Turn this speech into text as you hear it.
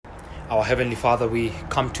Our Heavenly Father, we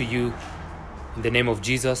come to you in the name of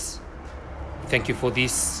Jesus. Thank you for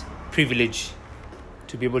this privilege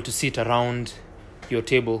to be able to sit around your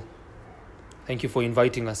table. Thank you for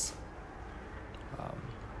inviting us.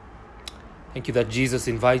 Thank you that Jesus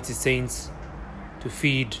invites his saints to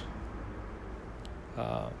feed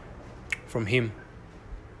from him.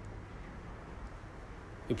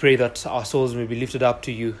 We pray that our souls may be lifted up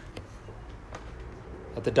to you,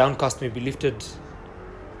 that the downcast may be lifted,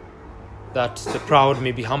 that the proud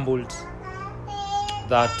may be humbled,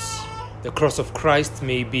 that the cross of Christ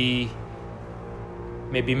may be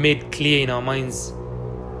made clear in our minds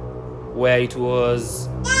where it was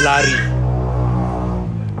blurry,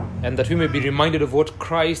 and that we may be reminded of what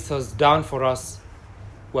Christ has done for us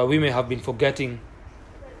where we may have been forgetting,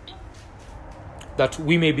 that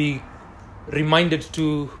we may be reminded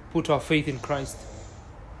to put our faith in Christ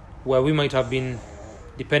where we might have been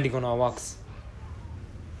depending on our works.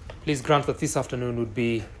 Please grant that this afternoon would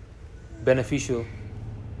be beneficial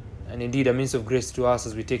and indeed a means of grace to us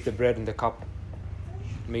as we take the bread and the cup.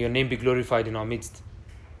 May your name be glorified in our midst.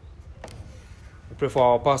 We pray for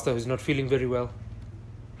our pastor who is not feeling very well.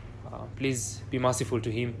 Please be merciful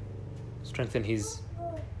to him. Strengthen his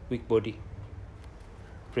weak body.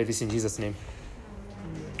 Pray this in Jesus' name.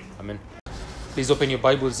 Amen. Please open your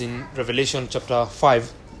Bibles in Revelation chapter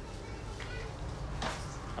 5.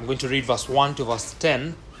 I'm going to read verse 1 to verse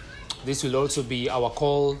 10. This will also be our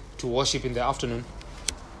call to worship in the afternoon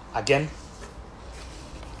again.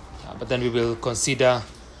 But then we will consider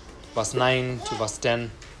verse 9 to verse 10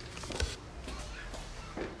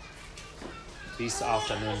 this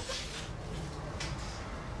afternoon.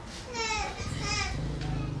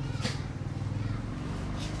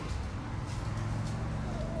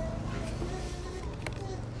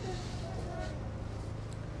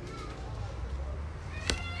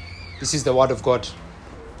 This is the word of God.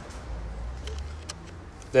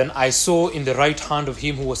 Then I saw in the right hand of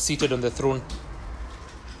him who was seated on the throne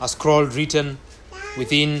a scroll written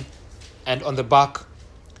within and on the back,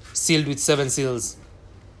 sealed with 7 seals.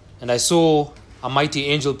 And I saw a mighty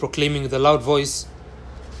angel proclaiming with a loud voice,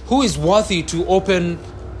 "Who is worthy to open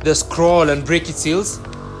the scroll and break its seals?"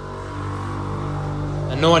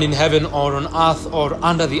 And no one in heaven or on earth or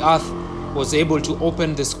under the earth was able to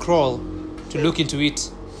open the scroll to look into it.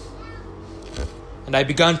 And I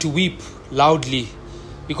began to weep loudly,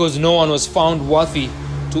 because no one was found worthy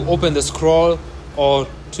to open the scroll or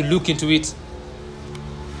to look into it.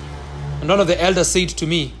 And one of the elders said to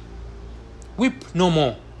me, "Weep no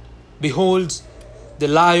more. Behold, the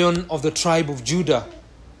Lion of the tribe of Judah,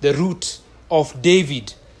 the Root of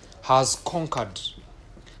David, has conquered,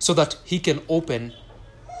 so that he can open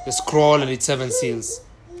the scroll and its 7 seals."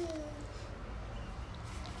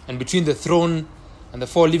 And between the throne and the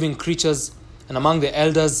 4 living creatures and among the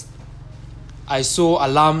elders, I saw a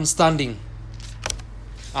lamb standing,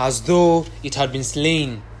 as though it had been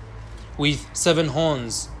slain, with 7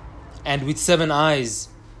 horns and with 7 eyes,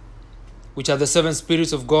 which are the 7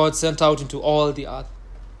 spirits of God sent out into all the earth.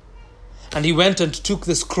 And he went and took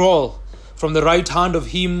the scroll from the right hand of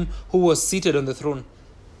him who was seated on the throne.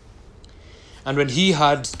 And when he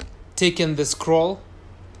had taken the scroll,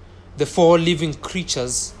 the 4 living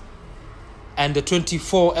creatures and the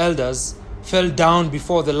 24 elders fell down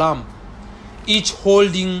before the Lamb, each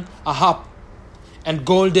holding a harp and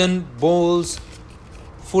golden bowls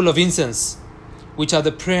full of incense, which are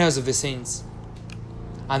the prayers of the saints.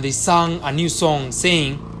 And they sang a new song,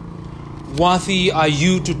 saying, "Worthy are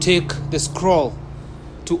you to take the scroll,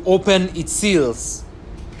 to open its seals.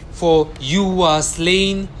 For you were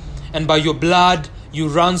slain, and by your blood you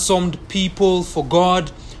ransomed people for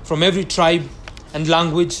God from every tribe and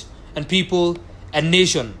language and people and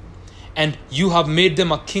nation. And you have made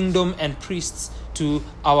them a kingdom and priests to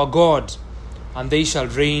our God, and they shall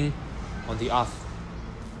reign on the earth."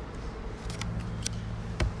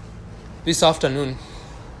 This afternoon,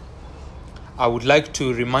 I would like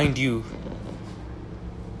to remind you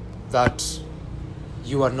that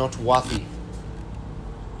you are not worthy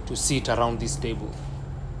to sit around this table.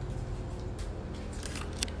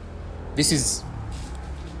 This is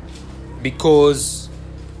because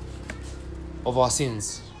of our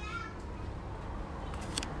sins.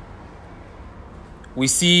 We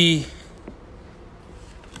see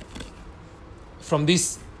from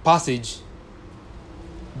this passage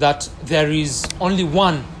that there is only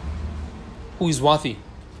one who is worthy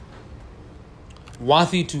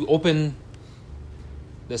to open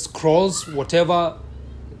the scrolls, whatever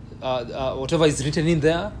is written in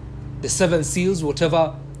there, the 7 seals,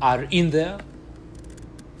 whatever are in there,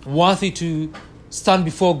 worthy to stand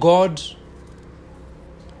before God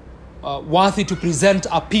worthy to present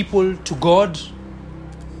a people to God,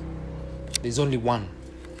 there's only one.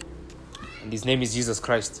 And his name is Jesus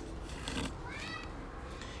Christ.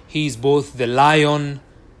 He is both the Lion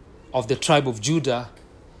of the tribe of Judah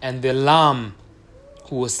and the Lamb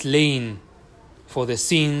who was slain for the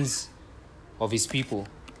sins of his people.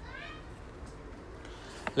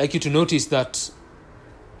 I'd like you to notice that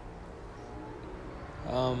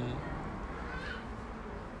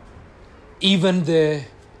even the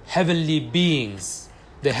heavenly beings,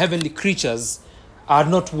 the heavenly creatures, are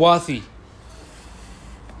not worthy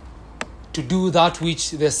to do that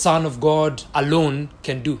which the Son of God alone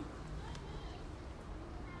can do.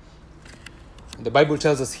 The Bible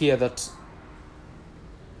tells us here that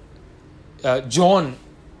John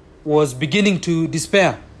was beginning to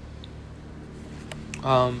despair.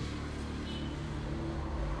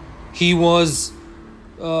 He was,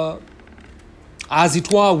 as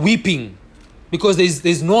it were, weeping, because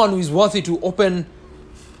there's no one who is worthy to open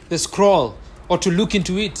the scroll or to look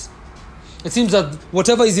into it. It seems that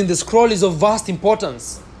whatever is in the scroll is of vast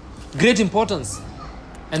importance, great importance,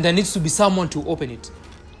 and there needs to be someone to open it.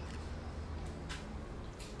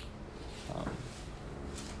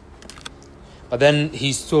 But then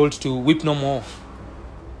he's told to weep no more,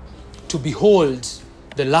 to behold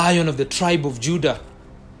the Lion of the tribe of Judah.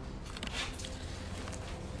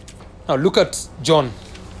 Now look at John.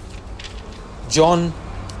 John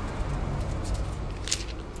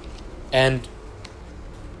and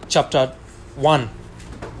chapter 1.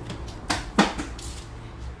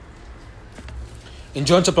 In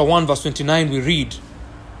John chapter 1 verse 29 we read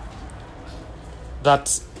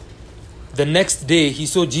that the next day he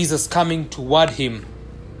saw Jesus coming toward him.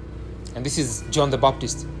 And this is John the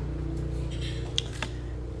Baptist.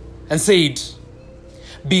 And said,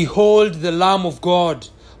 "Behold the Lamb of God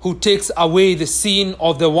who takes away the sin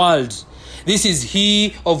of the world. This is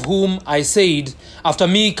he of whom I said, after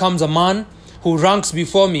me comes a man who ranks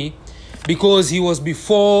before me, because he was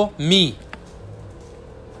before me."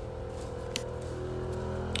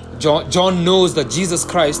 John knows that Jesus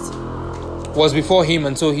Christ was before him,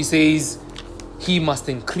 and so he says, he must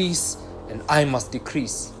increase and I must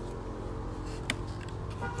decrease.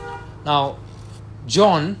 Now,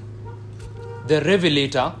 John, the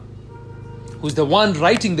Revelator, who's the one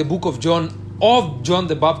writing the book of John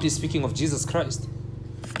the Baptist, speaking of Jesus Christ,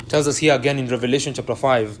 tells us here again in Revelation chapter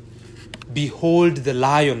 5, "Behold the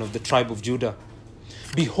Lion of the tribe of Judah.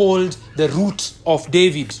 Behold the root of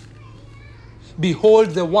David.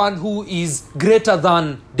 Behold the one who is greater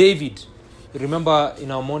than David." You remember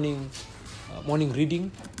in our morning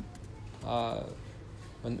reading,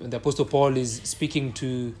 when the Apostle Paul is speaking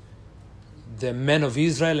to the men of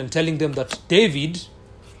Israel and telling them that David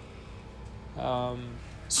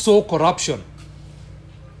saw corruption,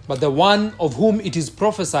 but the one of whom it is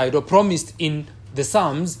prophesied or promised in the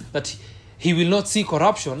Psalms that he will not see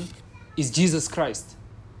corruption is Jesus Christ.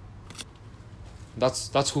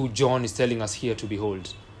 That's who John is telling us here to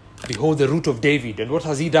behold. Behold the root of David. And what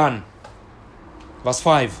has he done? Verse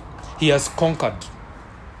 5, he has conquered.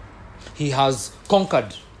 He has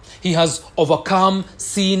conquered. He has overcome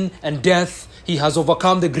sin and death. He has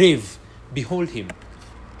overcome the grave. Behold him,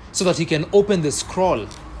 so that he can open the scroll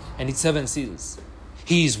and its 7 seals.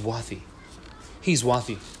 He is worthy. He is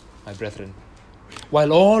worthy, my brethren.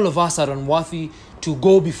 While all of us are unworthy to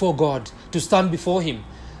go before God, to stand before him,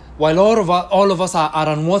 while all of us are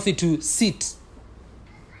unworthy to sit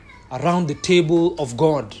around the table of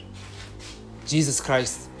God, Jesus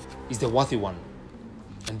Christ is the worthy one.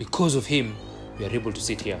 And because of him, we are able to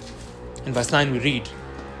sit here. In verse 9 we read,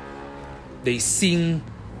 they sing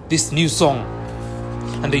this new song,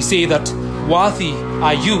 and they say that, "Worthy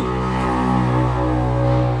are you.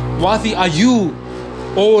 Worthy are you,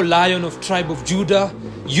 O Lion of tribe of Judah,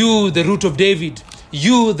 you the root of David,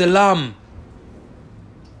 you the Lamb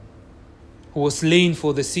who was slain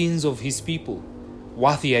for the sins of his people.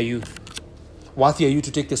 Worthy are you. Worthy are you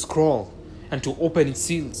to take the scroll and to open its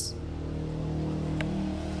seals."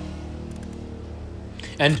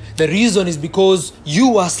 And the reason is because you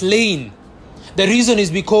were slain. The reason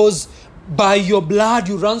is because by your blood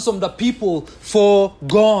you ransomed the people for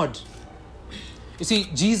God. You see,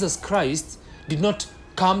 Jesus Christ did not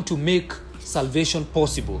come to make salvation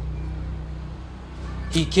possible.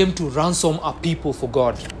 He came to ransom a people for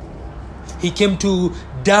God. He came to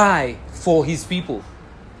die for his people.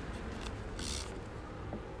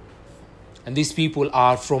 And these people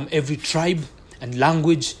are from every tribe and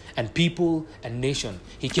language and people and nation.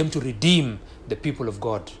 He came to redeem the people of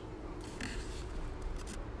God.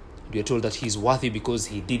 We are told that he is worthy because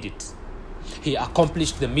he did it. He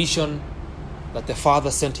accomplished the mission that the Father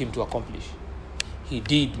sent him to accomplish. He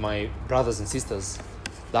did, my brothers and sisters,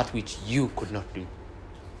 that which you could not do.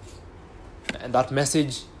 And that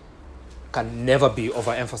message can never be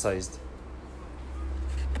overemphasized.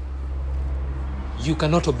 You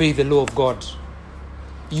cannot obey the law of God.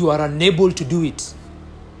 You are unable to do it.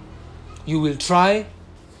 You will try,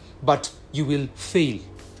 but you will fail,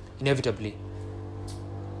 inevitably.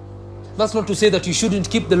 That's not to say that you shouldn't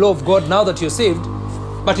keep the law of God now that you're saved,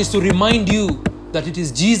 but it's to remind you that it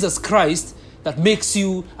is Jesus Christ that makes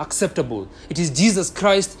you acceptable. It is Jesus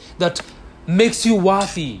Christ that makes you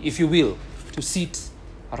worthy, if you will, to sit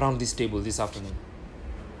around this table this afternoon.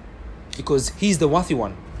 Because He's the worthy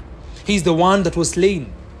one. He's the one that was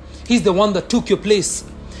slain. He's the one that took your place.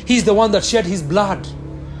 He's the one that shed His blood.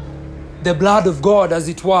 The blood of God, as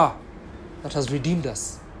it were, that has redeemed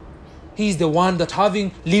us. He is the one that,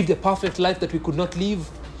 having lived a perfect life that we could not live,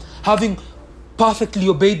 having perfectly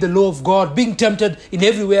obeyed the law of God, being tempted in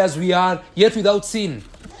every way as we are, yet without sin,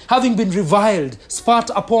 having been reviled, spat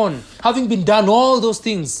upon, having been done all those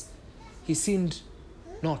things, He sinned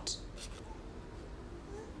not.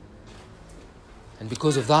 And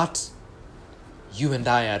because of that, you and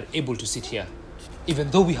I are able to sit here. Even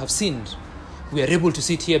though we have sinned, we are able to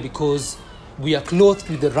sit here because we are clothed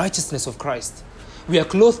with the righteousness of Christ. We are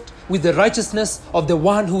clothed with the righteousness of the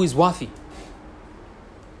one who is worthy.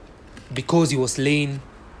 Because He was slain,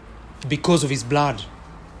 because of His blood,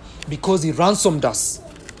 because He ransomed us.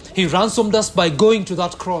 He ransomed us by going to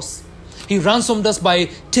that cross. He ransomed us by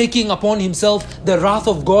taking upon Himself the wrath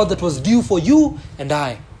of God that was due for you and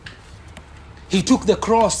I. He took the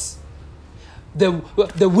cross,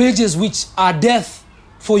 the wages which are death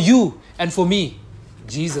for you and for me.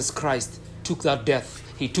 Jesus Christ took that death.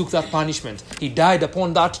 He took that punishment. He died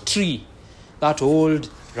upon that tree, that old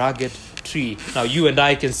rugged tree. Now you and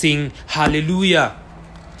I can sing hallelujah.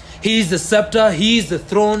 He is the scepter. He is the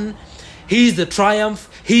throne. He is the triumph.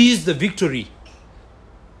 He is the victory.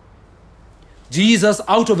 Jesus,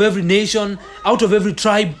 out of every nation, out of every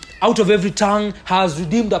tribe, out of every tongue, has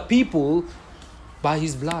redeemed a people by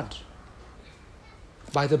His blood,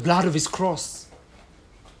 by the blood of His cross.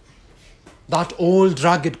 That old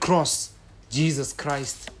rugged cross, Jesus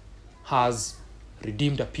Christ has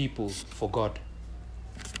redeemed a people for God.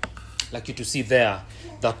 I'd like you to see there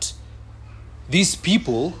that these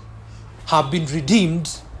people have been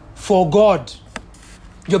redeemed for God.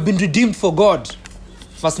 You have been redeemed for God.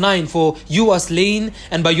 Verse 9, for you are slain,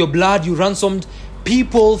 and by your blood you ransomed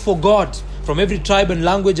people for God, from every tribe and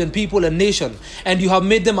language and people and nation. And you have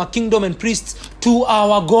made them a kingdom and priests to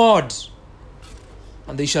our God,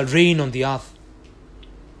 and they shall reign on the earth.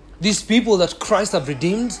 These people that Christ have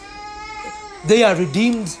redeemed, they are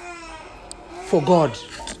redeemed for God.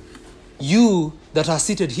 You that are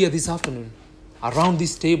seated here this afternoon, around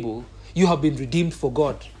this table, you have been redeemed for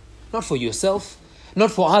God. Not for yourself,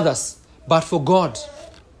 not for others, but for God.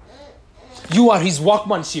 You are His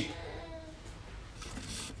workmanship.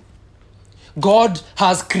 God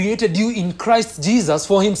has created you in Christ Jesus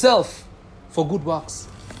for Himself, for good works.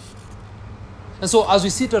 And so as we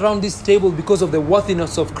sit around this table because of the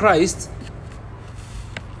worthiness of Christ,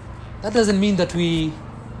 that doesn't mean that we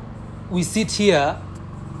sit here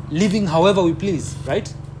living however we please,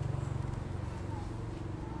 right?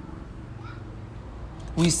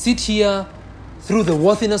 We sit here through the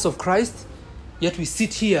worthiness of Christ, yet we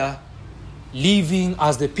sit here living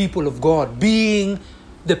as the people of God, being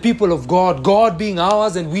the people of God, God being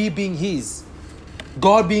ours and we being His.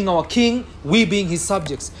 God being our King, we being His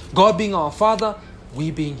subjects. God being our Father,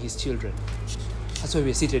 we being His children. That's why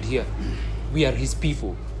we are seated here. We are His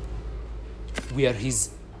people. We are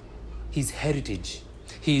His heritage,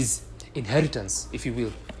 His inheritance, if you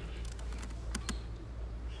will.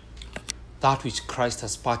 That which Christ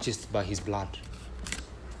has purchased by His blood.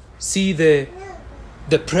 See the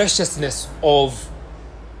preciousness of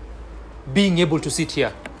being able to sit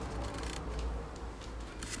here.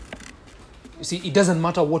 You see, it doesn't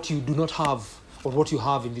matter what you do not have or what you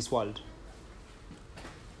have in this world.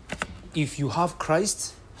 If you have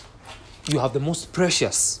Christ, you have the most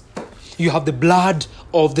precious. You have the blood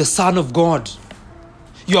of the Son of God.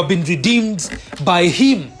 You have been redeemed by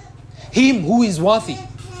Him, Him who is worthy.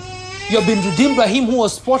 You have been redeemed by Him who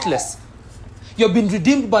was spotless. You have been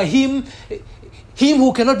redeemed by Him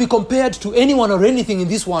who cannot be compared to anyone or anything in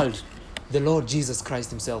this world, the Lord Jesus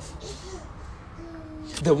Christ Himself.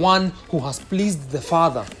 The one who has pleased the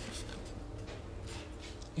Father.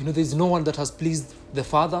 You know, there is no one that has pleased the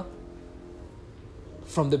Father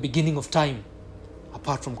from the beginning of time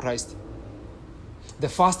apart from Christ. The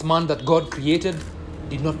first man that God created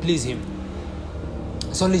did not please Him.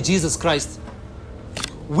 It's only Jesus Christ.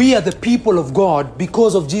 We are the people of God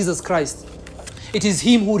because of Jesus Christ. It is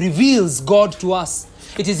Him who reveals God to us.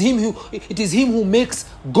 It is Him who makes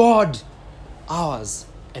God ours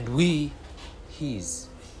and we His.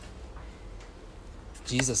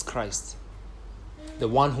 Jesus Christ, the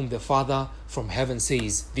one whom the Father from heaven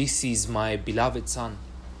says, "This is my beloved Son,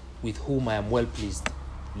 with whom I am well pleased.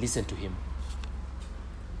 Listen to Him."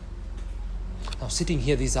 Now, sitting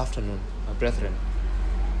here this afternoon, my brethren,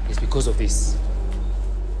 is because of this,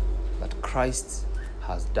 that Christ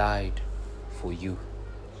has died for you,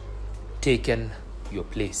 taken your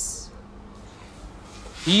place.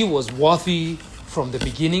 He was worthy from the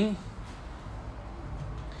beginning,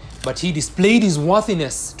 but He displayed His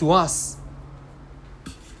worthiness to us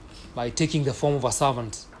by taking the form of a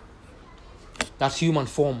servant, that human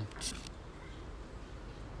form,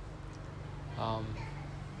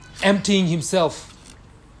 emptying Himself,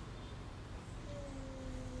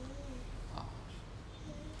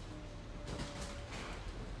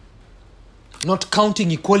 not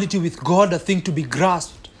counting equality with God a thing to be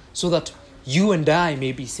grasped, so that you and I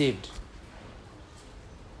may be saved,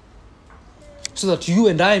 so that you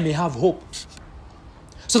and I may have hope,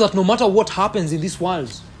 so that no matter what happens in this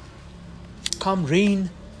world, come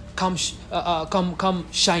rain, come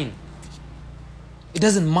shine, it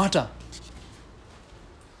doesn't matter.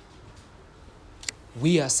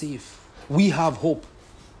 We are safe. We have hope.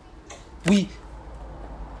 The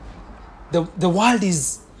world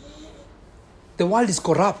is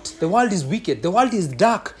corrupt. The world is wicked. The world is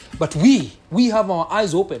dark. But we have our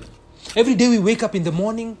eyes open. Every day we wake up in the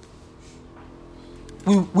morning.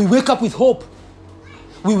 We wake up with hope.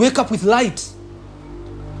 We wake up with light.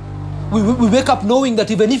 We wake up knowing that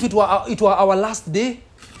even if it were our last day,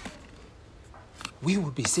 we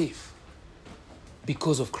would be safe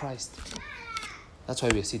because of Christ. That's why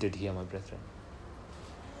we are seated here, my brethren.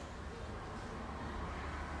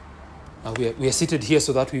 Now we are seated here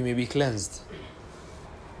so that we may be cleansed,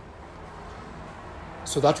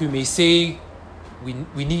 so that we may say we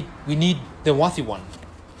need the worthy one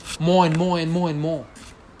more and more and more and more.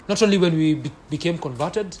 Not only when we became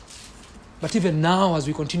converted, but even now as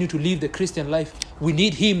we continue to live the Christian life, we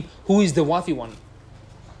need Him who is the worthy one.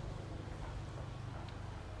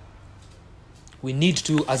 We need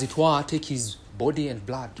to, as it were, take His body and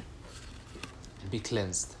blood and be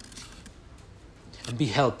cleansed and be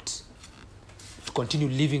helped to continue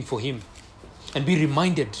living for Him and be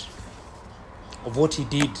reminded of what He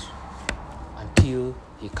did until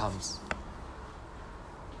He comes.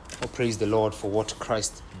 Oh, praise the Lord for what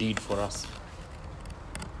Christ did for us.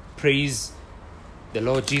 Praise the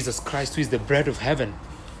Lord Jesus Christ, who is the bread of heaven.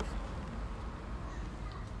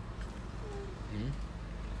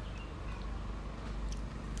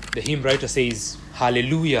 The hymn writer says,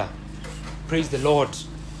 "Hallelujah, praise the Lord.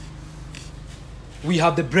 We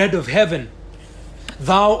have the bread of heaven,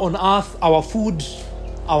 thou on earth our food,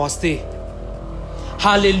 our stay.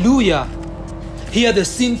 Hallelujah, here the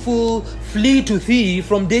sinful flee to Thee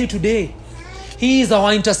from day to day. He is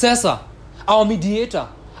our intercessor, our mediator,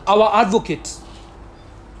 our advocate.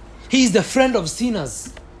 He is the friend of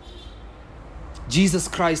sinners. Jesus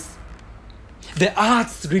Christ, the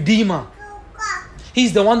earth's redeemer. He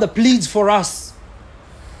is the one that pleads for us.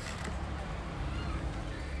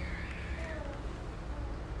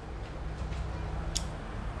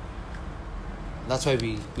 That's why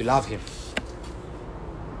we love Him.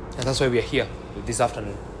 And that's why we are here this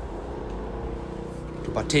afternoon,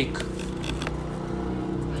 to partake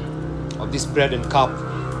of this bread and cup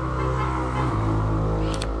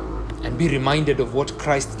and be reminded of what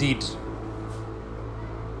Christ did,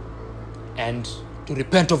 and to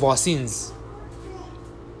repent of our sins,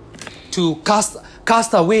 to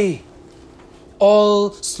cast away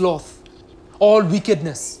all sloth, all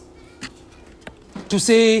wickedness, to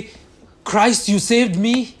say, Christ, you saved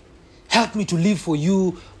me, help me to live for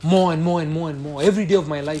you more and more and more and more every day of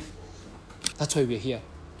my life. That's why we're here,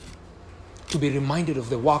 to be reminded of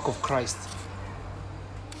the work of Christ,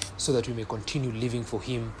 so that we may continue living for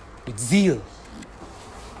Him with zeal,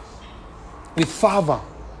 with fervor,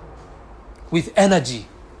 with energy,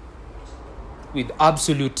 with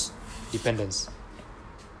absolute dependence.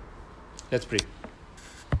 Let's pray.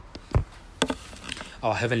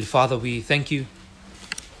 Our Heavenly Father, we thank You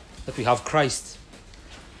that we have Christ,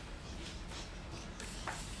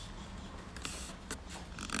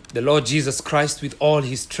 the Lord Jesus Christ, with all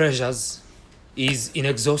His treasures, is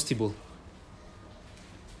inexhaustible.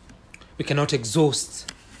 We cannot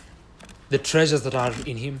exhaust the treasures that are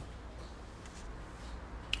in Him.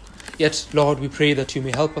 Yet, Lord, we pray that You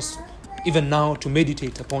may help us even now to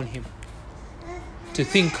meditate upon Him, to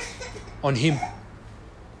think on Him,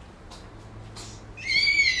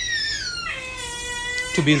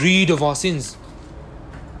 to be rid of our sins,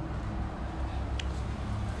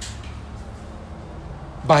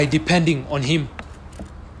 by depending on Him,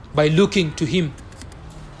 by looking to Him,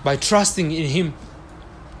 by trusting in Him.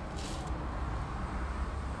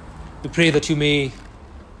 We pray that you may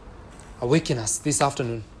awaken us this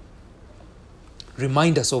afternoon.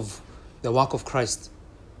 Remind us of the work of Christ.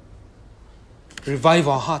 Revive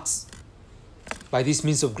our hearts by this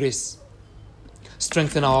means of grace.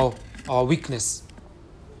 Strengthen our weakness.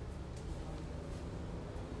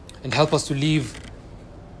 And help us to live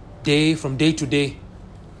day from day to day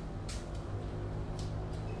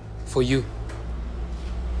for you.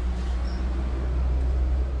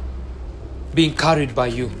 Being carried by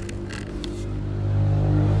you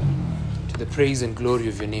to the praise and glory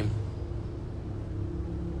of your name.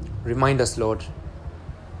 Remind us, Lord.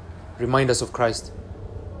 Remind us of Christ.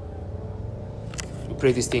 We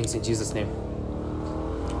pray these things in Jesus' name.